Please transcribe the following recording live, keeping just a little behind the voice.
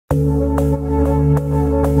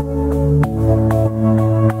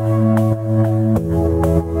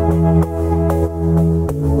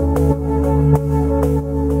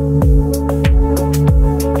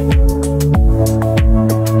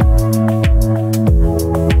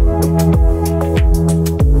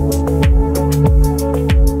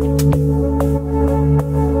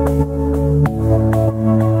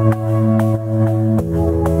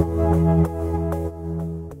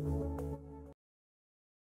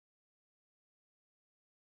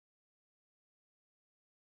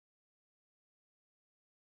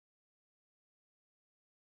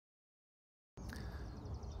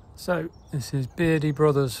So this is Beardy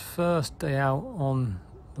Brothers' first day out on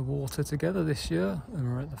the water together this year,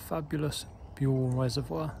 and we're at the fabulous Bewl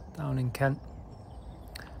Reservoir down in Kent.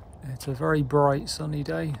 It's a very bright sunny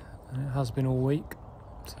day and it has been all week,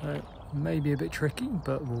 so it may be a bit tricky,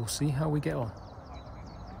 but we'll see how we get on.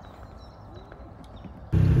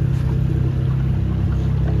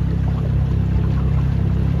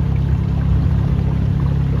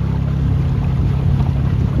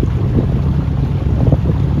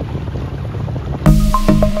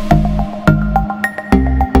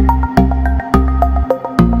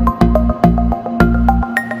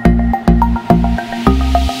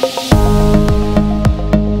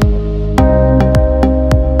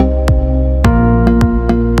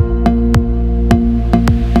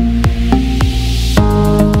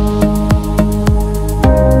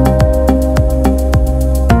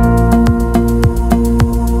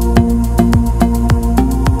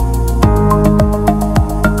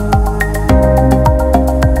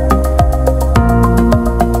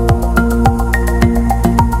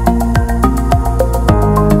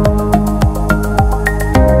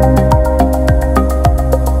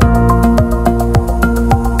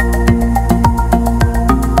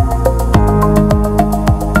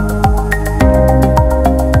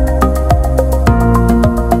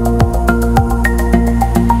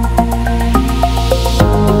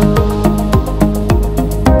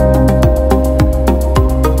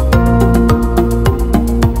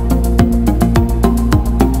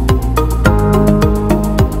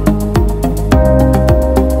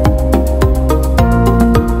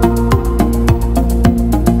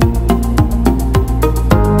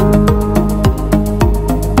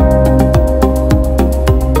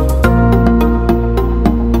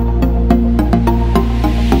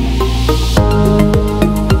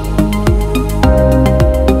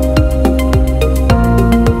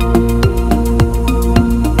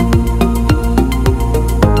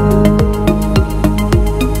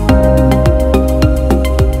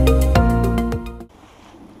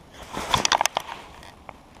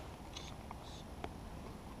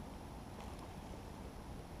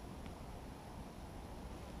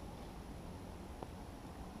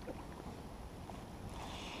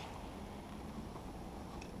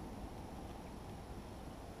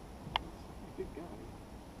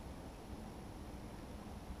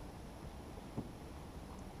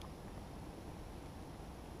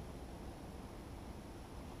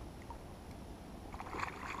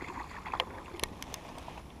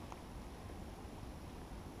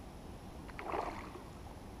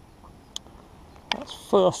 That's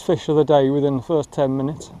first fish of the day within the first 10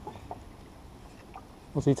 minutes.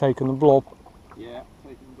 Was he taking the blob? Yeah,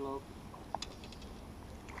 taking the blob.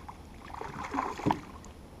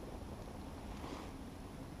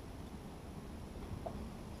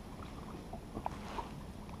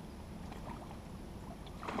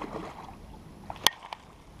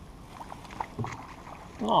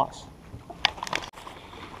 Nice.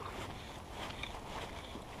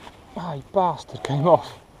 Ah, you bastard, came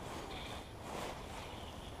off.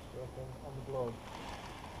 On the blob.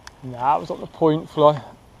 Nah, it was on the point fly.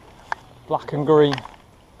 Black and green.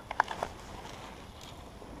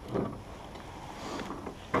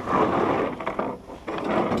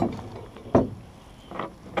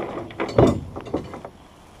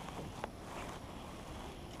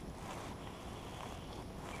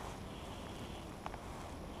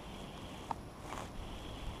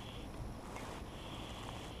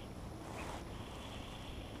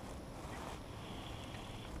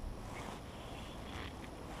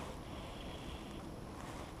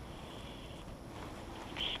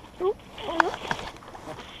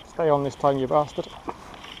 Stay on this time, you bastard.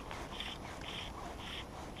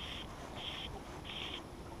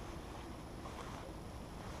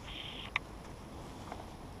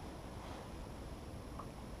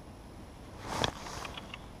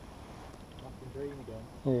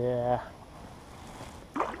 Yeah.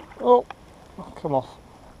 Oh, come off.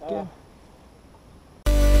 Again.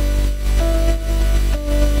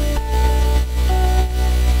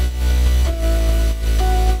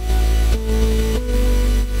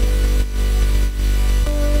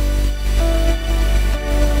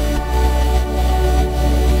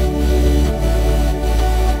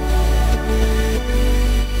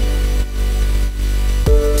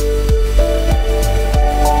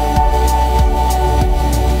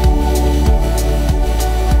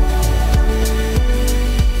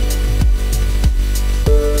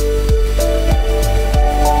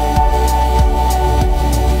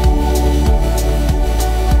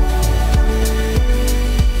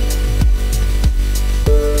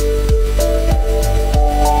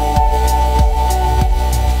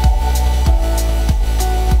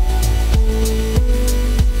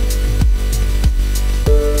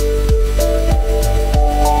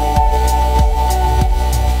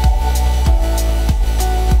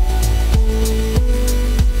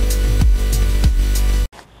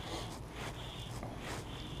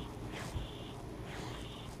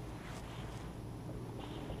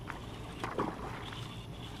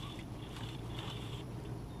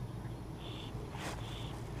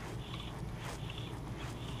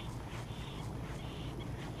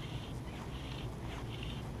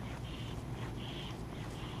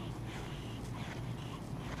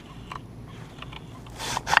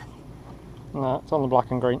 No, it's on the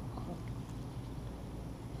black and green.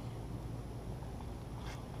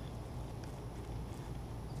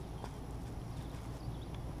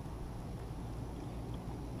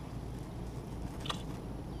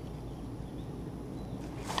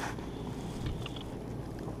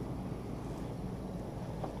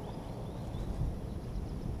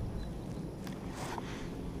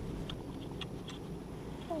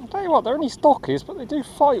 I'll tell you what, they're only stockies, but they do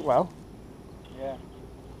fight well. Yeah.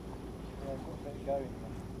 Yeah, it's got a bit going there.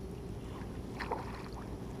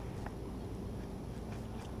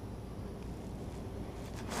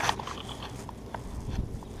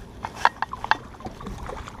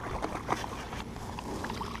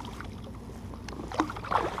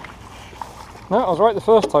 No, I was right the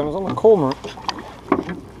first time, it was on the cormorant.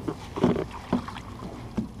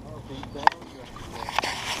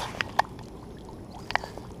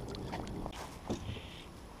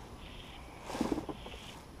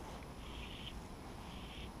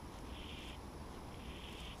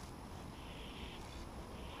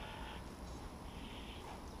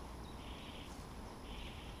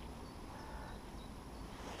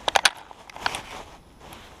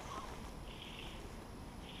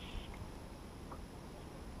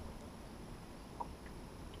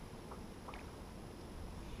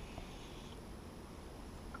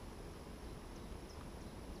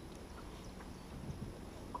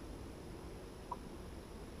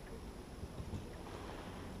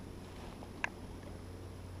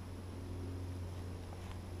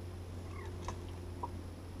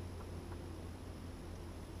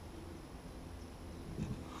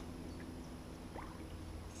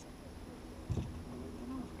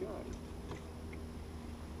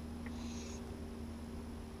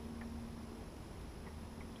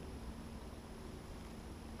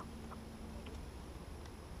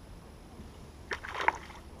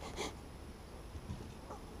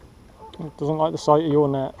 It doesn't like the sight of your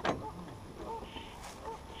net.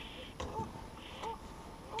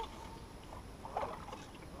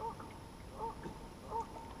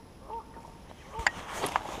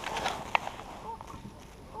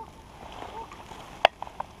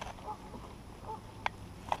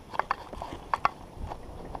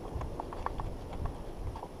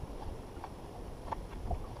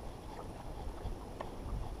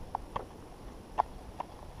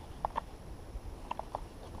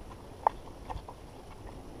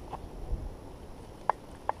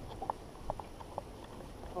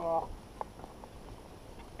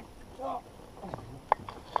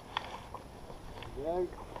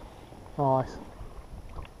 Nice.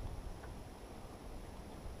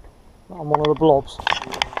 I'm one of the blobs.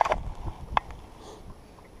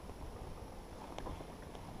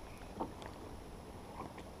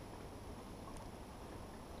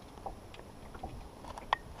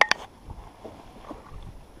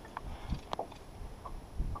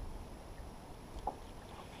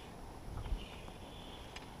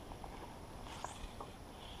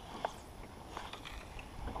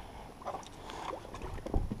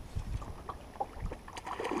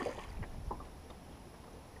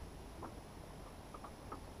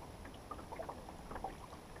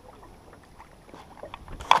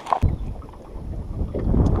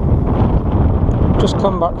 Just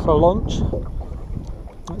come back for lunch.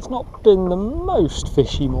 It's not been the most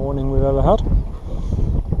fishy morning we've ever had.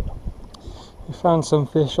 We found some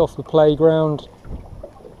fish off the playground,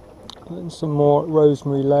 and some more at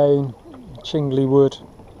Rosemary Lane, Chingley Wood,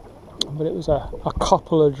 but it was a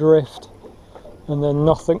couple adrift, and then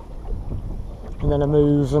nothing, and then a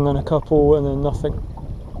move, and then a couple, and then nothing.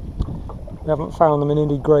 We haven't found them in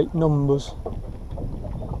any great numbers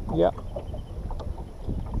yet.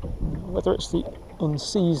 Whether it's the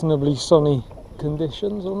unseasonably sunny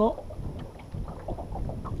conditions or not.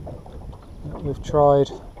 We've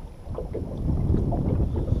tried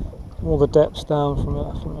all the depths down from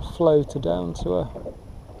a floater down to a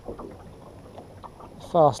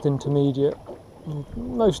fast intermediate.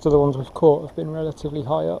 Most of the ones we've caught have been relatively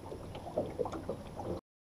high up.